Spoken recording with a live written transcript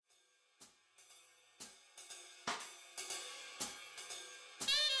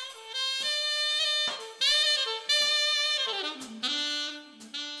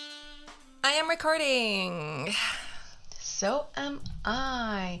I am recording. So am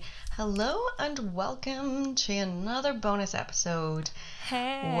I. Hello and welcome to another bonus episode.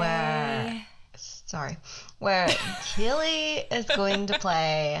 Hey. Where Kayleigh is going to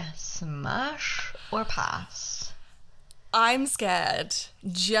play Smash or Pass. I'm scared.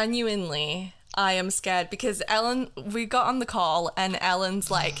 Genuinely, I am scared because we got on the call and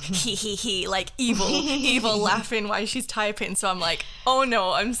Ellen's like, he, like evil laughing while she's typing. So I'm like, oh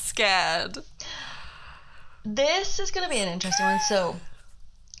no, I'm scared. This is going to be an interesting one. So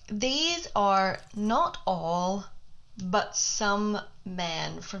these are not all, but some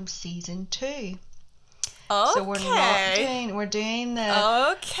men from season 2. Okay. So we're doing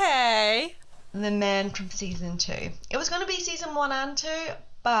the men from season 2. It was going to be season 1 and 2,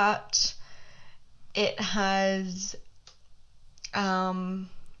 but it has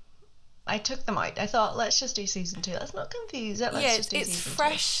I took them out. I thought, let's just do season 2. Let's not confuse it. Let's just do it's season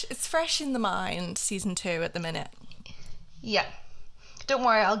fresh. 2. It's fresh in the mind. Season 2 at the minute. Yeah. Don't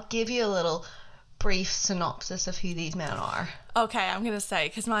worry. I'll give you a little brief synopsis of who these men are. Okay, I'm gonna say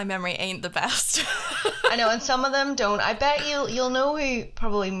because my memory ain't the best. I know, and some of them don't. I bet you'll know who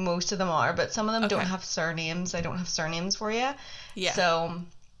probably most of them are, but some of them don't have surnames. I don't have surnames for you. Yeah. So,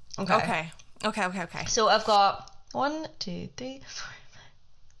 okay. Okay. So I've got 1, 2, 3, 4,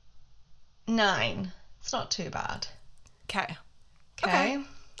 5, 9. It's not too bad. Okay. Okay.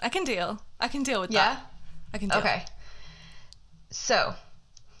 I can deal with yeah? that. I can deal. Okay. So,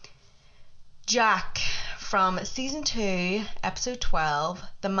 Jack from season 2, episode 12,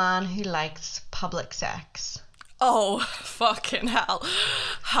 the man who likes public sex. Oh, fucking hell.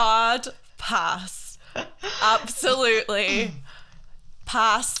 Hard pass. Absolutely.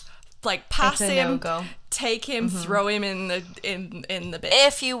 Pass. Like, pass it's a him, no-go. Take him, throw him in the bin.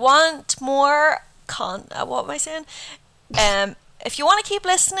 If you want more what am I saying? If you want to keep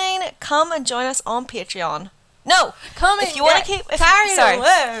listening, come and join us on Patreon. No, if you want to keep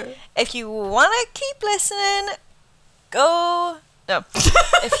if you want to keep listening, go. No,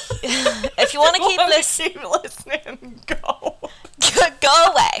 if you want to keep listening, go. Go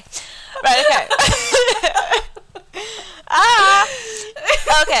away. Right? Okay.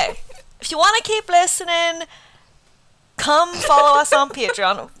 Okay. If you want to keep listening, come follow us on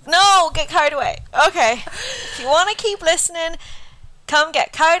Patreon. No, get carried away. Okay. If you want to keep listening, come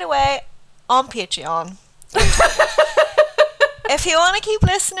get carried away on Patreon. If you want to keep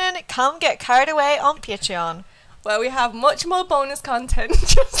listening, come get carried away on Patreon. Where we have much more bonus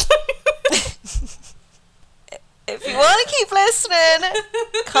content. If you want to keep listening,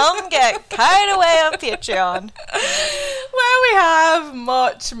 come get carried away on Patreon. Where we have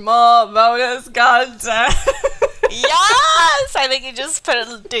much more bonus content. Yes! I think you just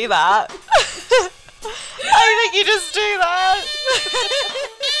do that. I think you just do that.